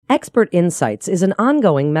Expert Insights is an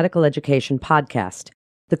ongoing medical education podcast.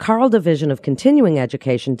 The Carle Division of Continuing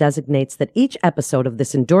Education designates that each episode of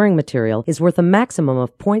this enduring material is worth a maximum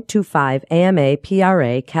of 0.25 AMA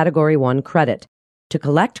PRA Category 1 credit. To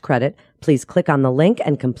collect credit, please click on the link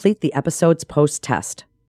and complete the episode's post-test.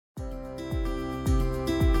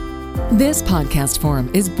 This podcast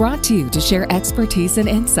forum is brought to you to share expertise and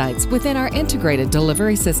insights within our integrated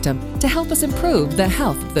delivery system to help us improve the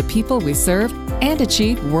health of the people we serve and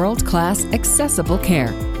achieve world-class accessible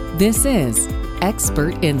care. This is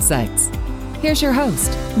Expert Insights. Here's your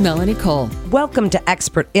host, Melanie Cole. Welcome to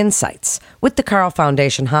Expert Insights with the Carle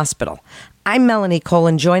Foundation Hospital. I'm Melanie Cole,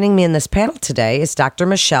 and joining me in this panel today is Dr.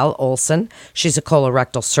 Michelle Olson. She's a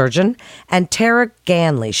colorectal surgeon, and Tara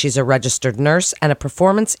Ganley. She's a registered nurse and a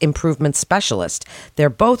performance improvement specialist. They're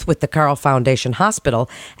both with the Carle Foundation Hospital,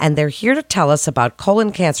 and they're here to tell us about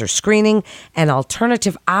colon cancer screening and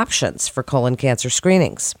alternative options for colon cancer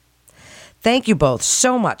screenings. Thank you both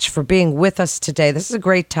so much for being with us today. This is a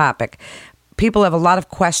great topic. People have a lot of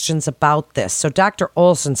questions about this. So Dr.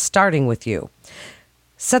 Olson, starting with you.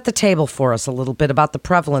 Set the table for us a little bit about the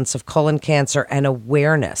prevalence of colon cancer and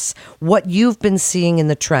awareness, what you've been seeing in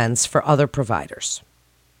the trends for other providers.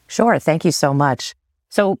 Sure. Thank you so much.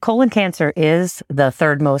 So colon cancer is the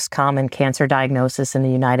third most common cancer diagnosis in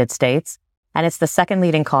the United States, and it's the second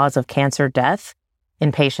leading cause of cancer death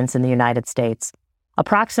in patients in the United States.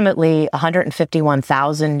 Approximately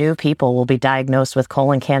 151,000 new people will be diagnosed with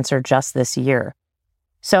colon cancer just this year.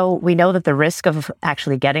 So we know that the risk of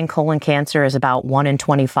actually getting colon cancer is about 1 in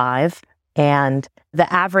 25, and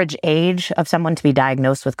the average age of someone to be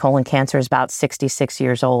diagnosed with colon cancer is about 66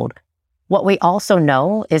 years old. What we also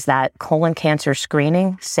know is that colon cancer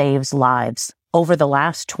screening saves lives. Over the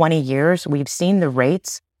last 20 years, we've seen the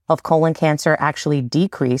rates of colon cancer actually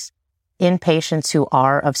decrease in patients who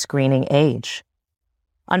are of screening age.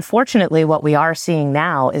 Unfortunately, what we are seeing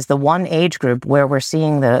now is the one age group where we're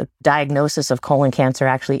seeing the diagnosis of colon cancer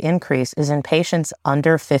actually increase is in patients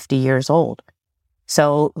under 50 years old.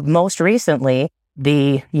 So most recently,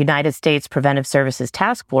 the United States Preventive Services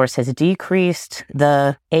Task Force has decreased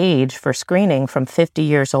the age for screening from 50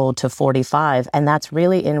 years old to 45, and that's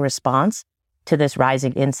really in response to this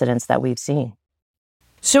rising incidence that we've seen.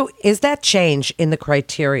 So is that change in the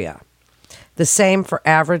criteria the same for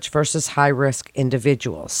average versus high-risk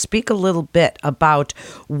individuals? Speak a little bit about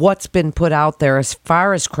what's been put out there as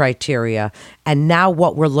far as criteria and now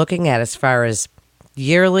what we're looking at as far as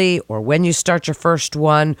yearly or when you start your first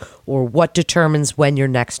one or what determines when your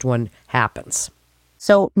next one happens.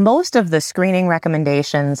 So most of the screening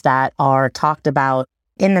recommendations that are talked about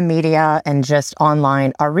in the media and just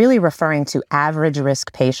online are really referring to average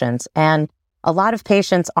risk patients. And a lot of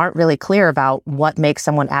patients aren't really clear about what makes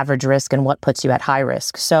someone average risk and what puts you at high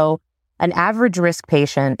risk. So an average risk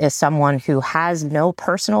patient is someone who has no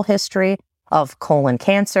personal history of colon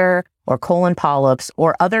cancer or colon polyps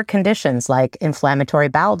or other conditions like inflammatory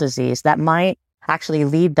bowel disease that might actually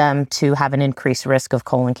lead them to have an increased risk of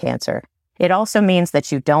colon cancer. It also means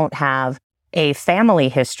that you don't have a family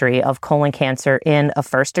history of colon cancer in a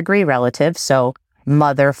first-degree relative, so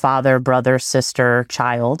mother, father, brother, sister,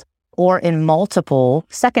 child, or in multiple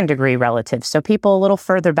second-degree relatives, so people a little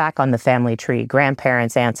further back on the family tree,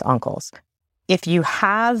 grandparents, aunts, uncles. If you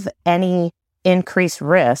have any increased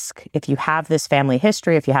risk, if you have this family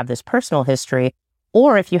history, if you have this personal history,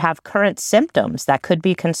 or if you have current symptoms that could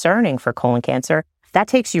be concerning for colon cancer, that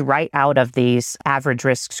takes you right out of these average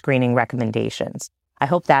risk screening recommendations. I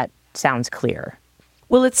hope that sounds clear.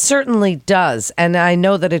 Well, it certainly does, and I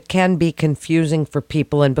know that it can be confusing for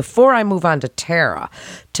people. And before I move on to Tara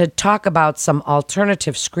to talk about some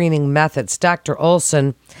alternative screening methods, Dr.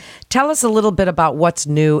 Olson, tell us a little bit about what's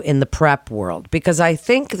new in the PrEP world, because I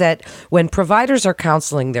think that when providers are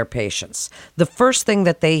counseling their patients, the first thing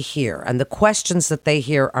that they hear and the questions that they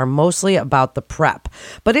hear are mostly about the PrEP.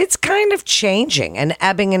 But it's kind of changing and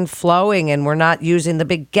ebbing and flowing, and we're not using the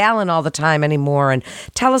big gallon all the time anymore. And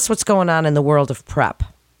tell us what's going on in the world of PrEP.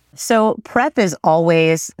 So PrEP is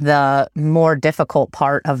always the more difficult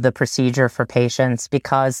part of the procedure for patients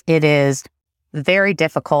because it is very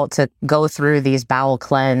difficult to go through these bowel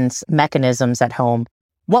cleanse mechanisms at home.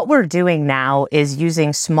 What we're doing now is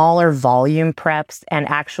using smaller volume PrEPs and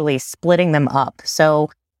actually splitting them up. So,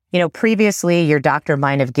 previously your doctor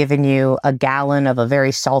might have given you a gallon of a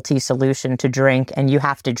very salty solution to drink, and you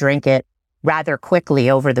have to drink it rather quickly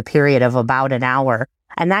over the period of about an hour.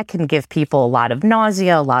 And that can give people a lot of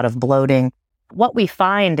nausea, a lot of bloating. What we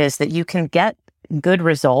find is that you can get good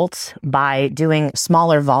results by doing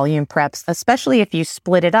smaller volume PrEPs, especially if you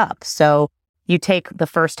split it up. So you take the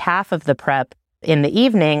first half of the PrEP in the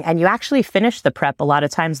evening, and you actually finish the prep a lot of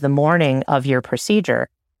times the morning of your procedure.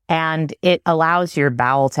 And it allows your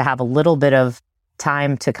bowel to have a little bit of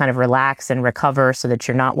time to kind of relax and recover so that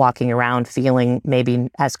you're not walking around feeling maybe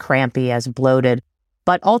as crampy, as bloated.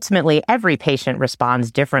 But ultimately, every patient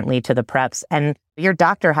responds differently to the preps. And your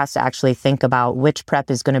doctor has to actually think about which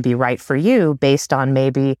prep is going to be right for you based on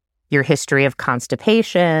maybe your history of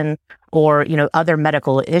constipation or, other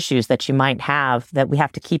medical issues that you might have that we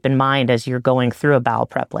have to keep in mind as you're going through a bowel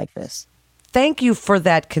prep like this. Thank you for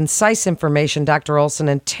that concise information, Dr. Olson.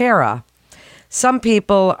 And Tara, some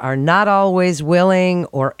people are not always willing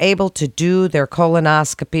or able to do their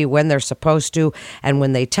colonoscopy when they're supposed to. And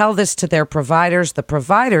when they tell this to their providers, the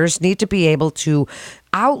providers need to be able to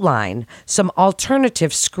outline some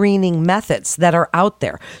alternative screening methods that are out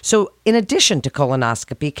there. So in addition to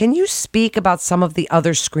colonoscopy, can you speak about some of the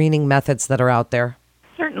other screening methods that are out there?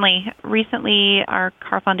 Certainly. Recently, our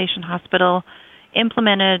Carle Foundation Hospital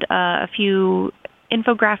implemented a few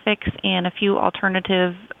infographics and a few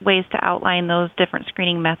alternative ways to outline those different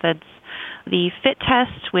screening methods. The FIT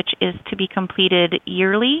test, which is to be completed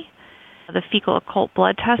yearly, the fecal occult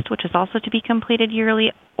blood test, which is also to be completed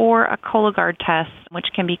yearly, or a Cologuard test, which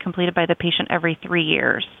can be completed by the patient every 3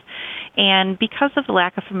 years. And because of the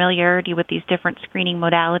lack of familiarity with these different screening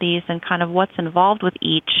modalities and kind of what's involved with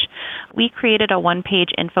each, we created a one-page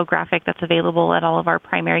infographic that's available at all of our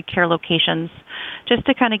primary care locations just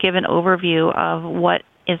to kind of give an overview of what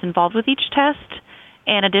is involved with each test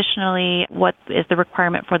and additionally what is the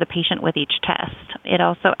requirement for the patient with each test. It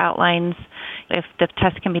also outlines if the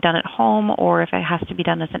test can be done at home or if it has to be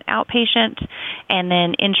done as an outpatient, and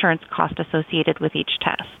then insurance cost associated with each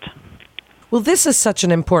test. Well, this is such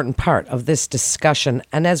an important part of this discussion.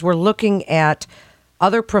 And as we're looking at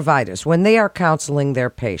other providers when they are counseling their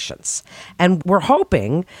patients, and we're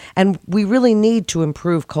hoping, and we really need to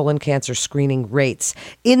improve colon cancer screening rates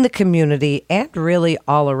in the community and really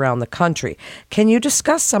all around the country. Can you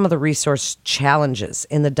discuss some of the resource challenges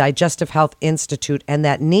in the Digestive Health Institute and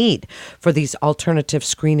that need for these alternative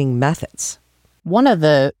screening methods? One of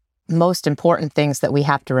the most important things that we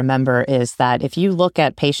have to remember is that if you look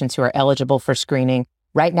at patients who are eligible for screening,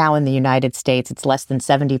 right now in the United States, it's less than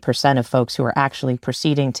 70% of folks who are actually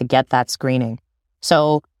proceeding to get that screening.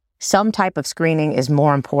 So some type of screening is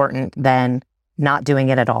more important than not doing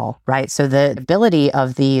it at all, right? So the ability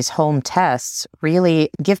of these home tests really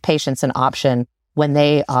give patients an option when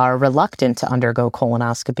they are reluctant to undergo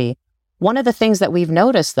colonoscopy. One of the things that we've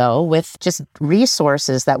noticed, though, with just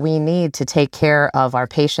resources that we need to take care of our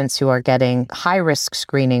patients who are getting high-risk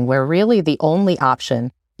screening, where really the only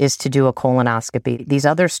option is to do a colonoscopy. These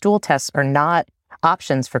other stool tests are not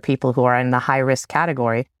options for people who are in the high-risk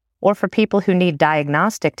category or for people who need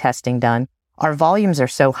diagnostic testing done. Our volumes are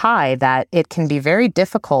so high that it can be very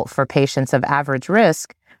difficult for patients of average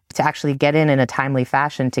risk to actually get in a timely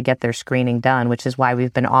fashion to get their screening done, which is why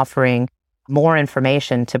we've been offering more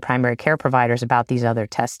information to primary care providers about these other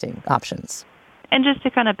testing options. And just to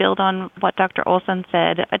kind of build on what Dr. Olson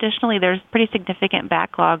said, additionally, there's pretty significant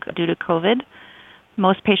backlog due to COVID.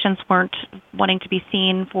 Most patients weren't wanting to be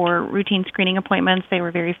seen for routine screening appointments. They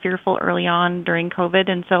were very fearful early on during COVID.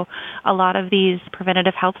 And so a lot of these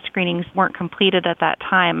preventative health screenings weren't completed at that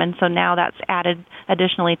time. And so now that's added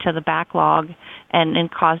additionally to the backlog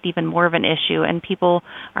and caused even more of an issue. And people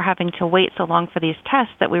are having to wait so long for these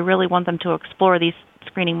tests that we really want them to explore these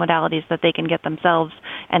screening modalities that they can get themselves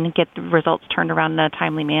and get the results turned around in a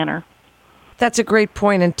timely manner. That's a great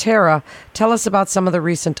point. And Tara, tell us about some of the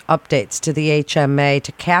recent updates to the HMA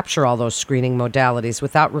to capture all those screening modalities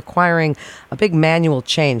without requiring a big manual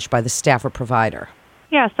change by the staff or provider.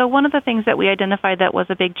 Yeah, so one of the things that we identified that was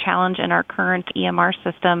a big challenge in our current EMR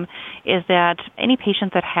system is that any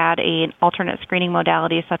patient that had an alternate screening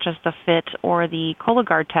modality, such as the FIT or the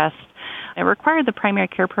Cologuard test, it required the primary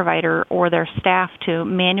care provider or their staff to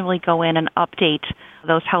manually go in and update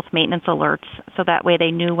those health maintenance alerts so that way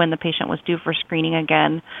they knew when the patient was due for screening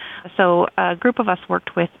again. So a group of us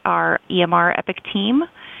worked with our EMR Epic team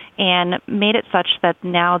and made it such that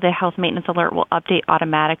now the health maintenance alert will update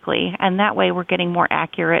automatically. And that way we're getting more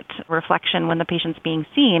accurate reflection when the patient's being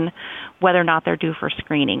seen, whether or not they're due for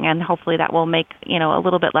screening. And hopefully that will make, a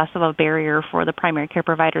little bit less of a barrier for the primary care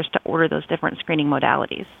providers to order those different screening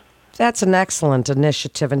modalities. That's an excellent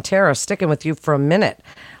initiative. And Tara, sticking with you for a minute,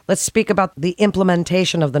 let's speak about the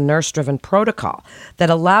implementation of the nurse-driven protocol that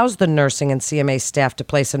allows the nursing and CMA staff to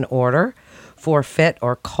place an order for FIT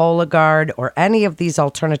or Cologuard or any of these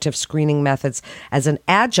alternative screening methods as an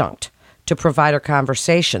adjunct to provider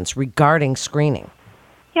conversations regarding screening.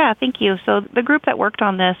 Yeah, thank you. So the group that worked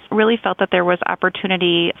on this really felt that there was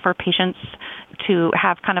opportunity for patients to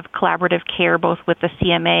have kind of collaborative care both with the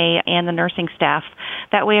CMA and the nursing staff.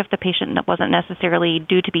 That way, if the patient wasn't necessarily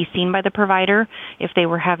due to be seen by the provider, if they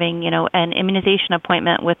were having, an immunization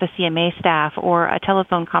appointment with the CMA staff or a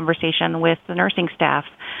telephone conversation with the nursing staff,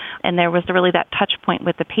 and there was really that touch point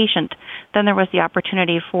with the patient, then there was the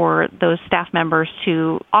opportunity for those staff members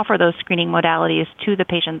to offer those screening modalities to the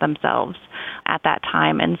patient themselves at that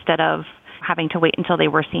time instead of having to wait until they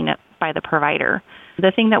were seen by the provider.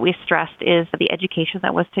 The thing that we stressed is the education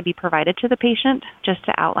that was to be provided to the patient, just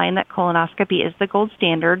to outline that colonoscopy is the gold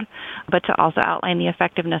standard, but to also outline the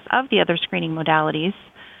effectiveness of the other screening modalities.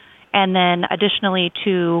 And then additionally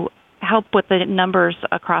to help with the numbers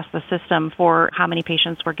across the system for how many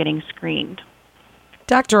patients were getting screened.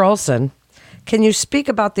 Dr. Olson, can you speak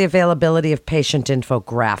about the availability of patient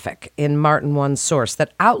infographic in Martin One Source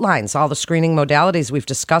that outlines all the screening modalities we've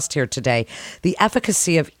discussed here today, the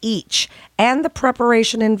efficacy of each, and the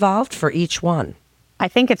preparation involved for each one? I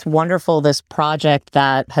think it's wonderful this project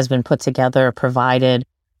that has been put together provided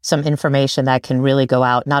some information that can really go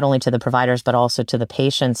out not only to the providers but also to the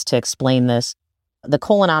patients to explain this. The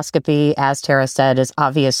colonoscopy, as Tara said, is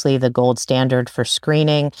obviously the gold standard for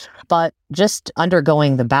screening, but just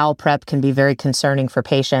undergoing the bowel prep can be very concerning for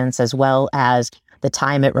patients, as well as the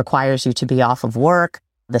time it requires you to be off of work,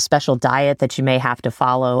 the special diet that you may have to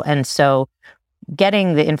follow. And so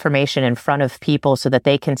getting the information in front of people so that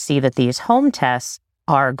they can see that these home tests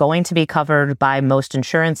are going to be covered by most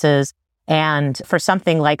insurances. And for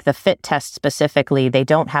something like the FIT test specifically, they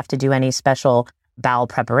don't have to do any special bowel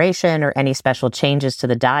preparation or any special changes to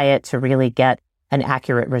the diet to really get an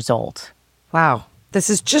accurate result. Wow. This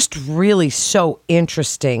is just really so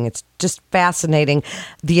interesting. It's just fascinating,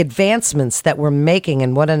 the advancements that we're making,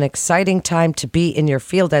 and what an exciting time to be in your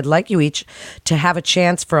field. I'd like you each to have a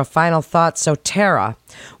chance for a final thought. So, Tara,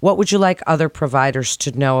 what would you like other providers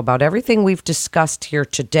to know about everything we've discussed here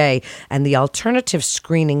today and the alternative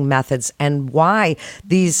screening methods, and why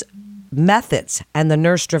these methods and the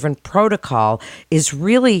nurse-driven protocol is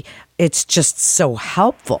really, it's just so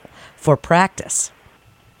helpful for practice?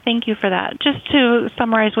 Thank you for that. Just to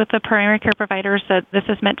summarize with the primary care providers, that this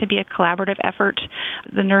is meant to be a collaborative effort.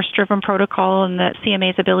 The nurse-driven protocol and the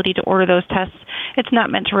CMA's ability to order those tests, it's not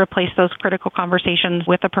meant to replace those critical conversations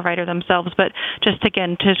with the provider themselves, but just,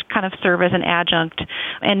 again, to kind of serve as an adjunct.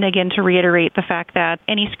 And, again, to reiterate the fact that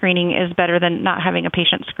any screening is better than not having a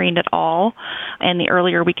patient screened at all. And the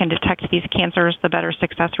earlier we can detect these cancers, the better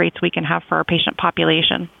success rates we can have for our patient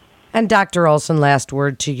population. And Dr. Olson, last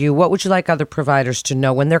word to you. What would you like other providers to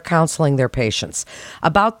know when they're counseling their patients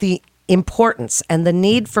about the importance and the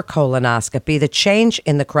need for colonoscopy, the change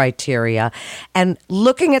in the criteria, and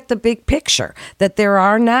looking at the big picture, that there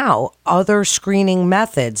are now other screening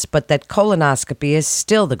methods, but that colonoscopy is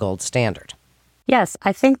still the gold standard? Yes,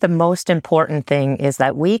 I think the most important thing is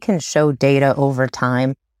that we can show data over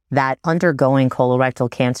time that undergoing colorectal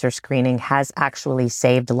cancer screening has actually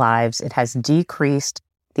saved lives. It has decreased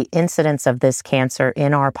the incidence of this cancer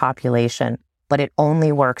in our population, but it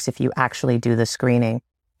only works if you actually do the screening.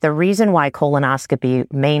 The reason why colonoscopy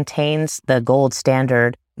maintains the gold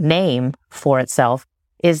standard name for itself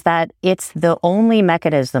is that it's the only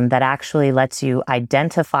mechanism that actually lets you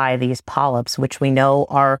identify these polyps, which we know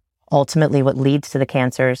are ultimately what leads to the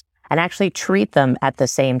cancers, and actually treat them at the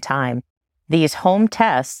same time. These home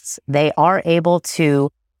tests, they are able to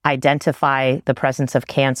identify the presence of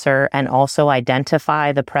cancer and also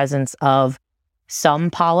identify the presence of some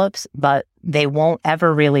polyps, but they won't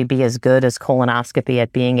ever really be as good as colonoscopy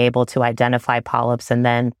at being able to identify polyps and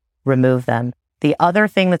then remove them. The other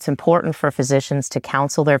thing that's important for physicians to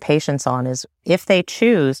counsel their patients on is if they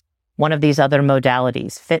choose one of these other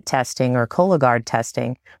modalities, FIT testing or Cologuard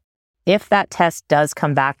testing, if that test does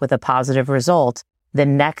come back with a positive result, the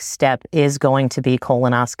next step is going to be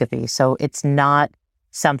colonoscopy. So it's not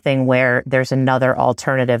something where there's another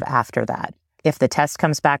alternative after that. If the test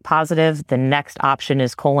comes back positive, the next option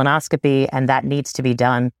is colonoscopy, and that needs to be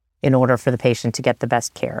done in order for the patient to get the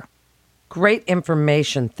best care. Great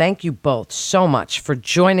information. Thank you both so much for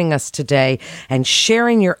joining us today and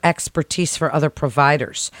sharing your expertise for other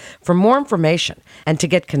providers. For more information and to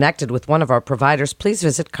get connected with one of our providers, please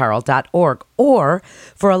visit carle.org. Or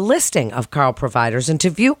for a listing of Carle providers and to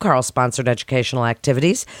view Carle-sponsored educational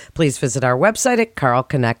activities, please visit our website at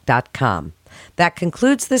carleconnect.com. That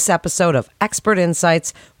concludes this episode of Expert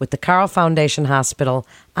Insights with the Carle Foundation Hospital.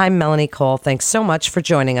 I'm Melanie Cole. Thanks so much for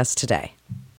joining us today.